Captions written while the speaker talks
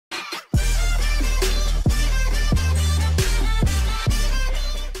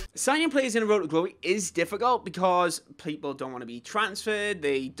Signing players in a Road to Glory is difficult because people don't want to be transferred,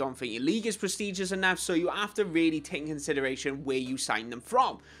 they don't think your league is prestigious enough, so you have to really take into consideration where you sign them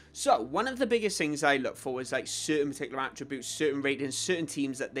from. So, one of the biggest things I look for is like certain particular attributes, certain ratings, certain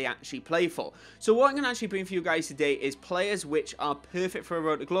teams that they actually play for. So what I'm going to actually bring for you guys today is players which are perfect for a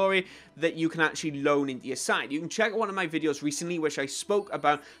Road to Glory that you can actually loan into your side. You can check out one of my videos recently which I spoke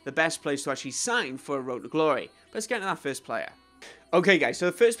about the best players to actually sign for a Road to Glory. Let's get into that first player. Okay guys, so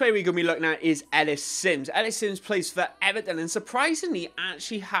the first player we're going to be looking at is Ellis Sims. Ellis Sims plays for Everton and surprisingly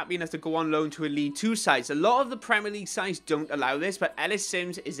actually happy enough to go on loan to a League 2 side. A lot of the Premier League sides don't allow this, but Ellis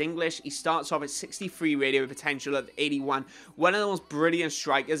Sims is English. He starts off at 63 rated with potential of 81. One of the most brilliant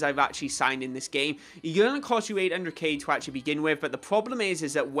strikers I've actually signed in this game. He's going to cost you 800k to actually begin with, but the problem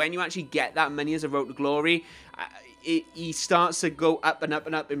is that when you actually get that money as a Road to Glory, he starts to go up and up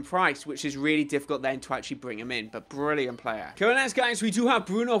and up in price, which is really difficult then to actually bring him in. But brilliant player. Coming next, guys, we do have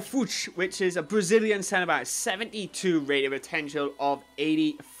Bruno Fuchs, which is a Brazilian centre-back, 72 rated potential of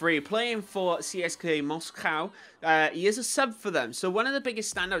 83. Playing for CSKA Moscow, he is a sub for them. So one of the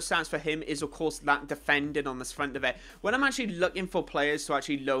biggest standout stats for him is, of course, that defending on this front of it. When I'm actually looking for players to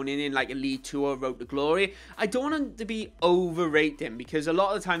actually loan in like a League 2 or Road to Glory, I don't want them to be overrated because a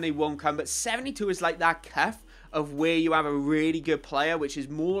lot of the time they won't come. But 72 is like that cuff of where you have a really good player, which is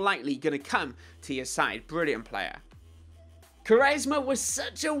more likely going to come to your side. Brilliant player. Charisma was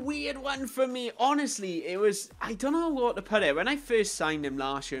such a weird one for me. Honestly, it was, I don't know what to put it. When I first signed him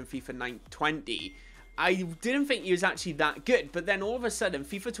last year in FIFA 20, I didn't think he was actually that good. But then all of a sudden,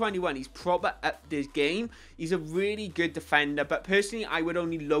 FIFA 21, he's proper up this game. He's a really good defender. But personally, I would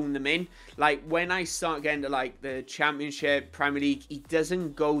only loan them in. Like, when I start getting to, like, the Championship, Premier League, he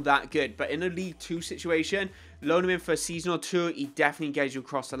doesn't go that good. But in a League 2 situation, loan him in for a season or two, he definitely gets you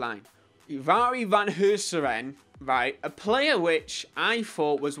across the line. Yvari van Herseren, right, a player which I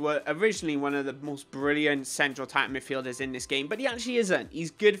thought was originally one of the most brilliant central attack midfielders in this game, but he actually isn't.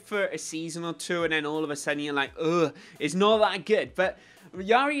 He's good for a season or two, and then all of a sudden you're like, ugh, it's not that good. But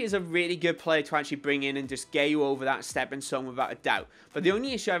Yari is a really good player to actually bring in and just get you over that stepping stone without a doubt. But the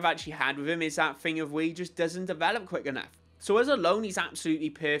only issue I've actually had with him is that thing of where he just doesn't develop quick enough. So as a loan, he's absolutely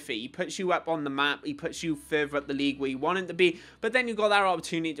perfect. He puts you up on the map. He puts you further up the league where you want him to be. But then you've got that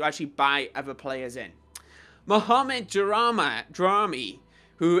opportunity to actually buy other players in. Mohamed Drami,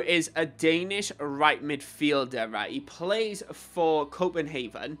 who is a Danish right midfielder, right? He plays for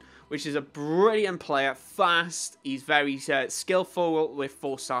Copenhagen, which is a brilliant player, fast. He's very skillful with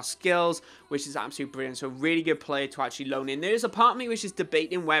 4-star skills, which is absolutely brilliant. So really good player to actually loan in. There's a part of me which is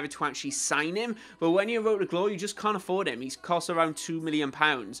debating whether to actually sign him, but when you're Road to Glory, you just can't afford him. He's cost around £2 million.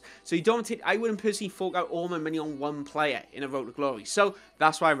 So you don't take, I wouldn't personally fork out all my money on one player in a Road to Glory. So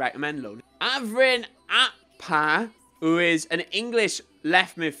that's why I recommend loaning. Avrin Appa, who is an English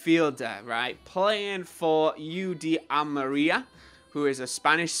left midfielder, right? Playing for UD Almeria, who is a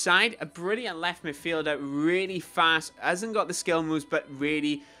Spanish side. A brilliant left midfielder, really fast, hasn't got the skill moves, but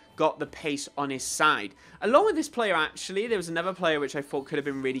really got the pace on his side. Along with this player, actually, there was another player which I thought could have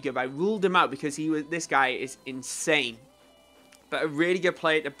been really good, but I ruled him out because this guy is insane. But a really good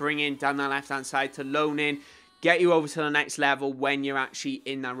player to bring in down that left-hand side to loan in, get you over to the next level when you're actually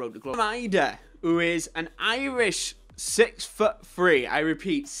in that Road to Glory. Maida, who is an Irish 6'3", I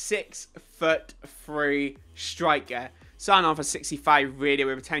repeat, 6'3" striker. Starting off at 65 rated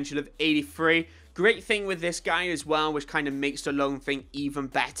with a potential of 83. Great thing with this guy as well, which kind of makes the loan thing even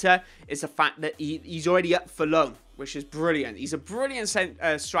better, is the fact that he's already up for loan, which is brilliant. He's a brilliant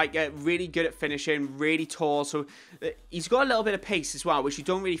striker, really good at finishing, really tall. So he's got a little bit of pace as well, which you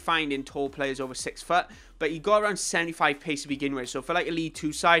don't really find in tall players over 6 foot. But he got around 75 pace to begin with. So for like a League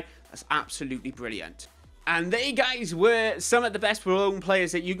 2 side, that's absolutely brilliant. And they, guys, were some of the best loan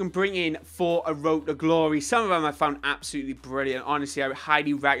players that you can bring in for a Road to Glory. Some of them I found absolutely brilliant. Honestly, I would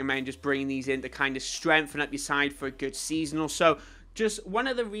highly recommend just bringing these in to kind of strengthen up your side for a good season or so. Just one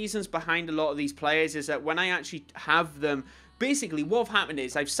of the reasons behind a lot of these players is that when I actually have them, basically what have happened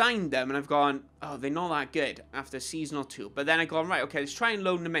is I've signed them and I've gone, oh, they're not that good after a season or two. But then I go, right, okay, let's try and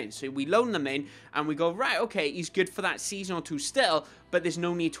loan them in. So we loan them in and we go, right, okay, he's good for that season or two still, but there's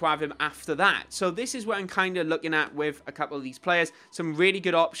no need to have him after that. So this is what I'm kind of looking at with a couple of these players. Some really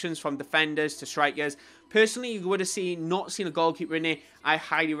good options from defenders to strikers. Personally, you would have not seen a goalkeeper in there. I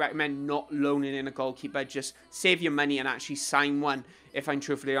highly recommend not loaning in a goalkeeper. Just save your money and actually sign one, if I'm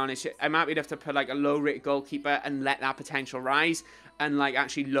truthfully honest. I'm happy to have to put like a low-rated goalkeeper and let that potential rise, and like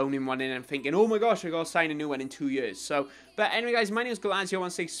actually loaning one in and thinking, oh my gosh, I got to sign a new one in 2 years. So, but anyway, guys, my name is Goalazio. I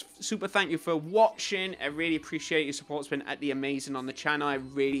want to say super thank you for watching. I really appreciate your support. It's been utterly amazing on the channel. I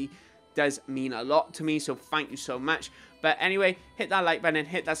really does mean a lot to me, so thank you so much. But anyway, hit that like button,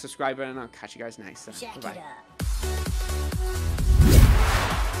 hit that subscribe button, and I'll catch you guys next time. Check it Bye-bye. out.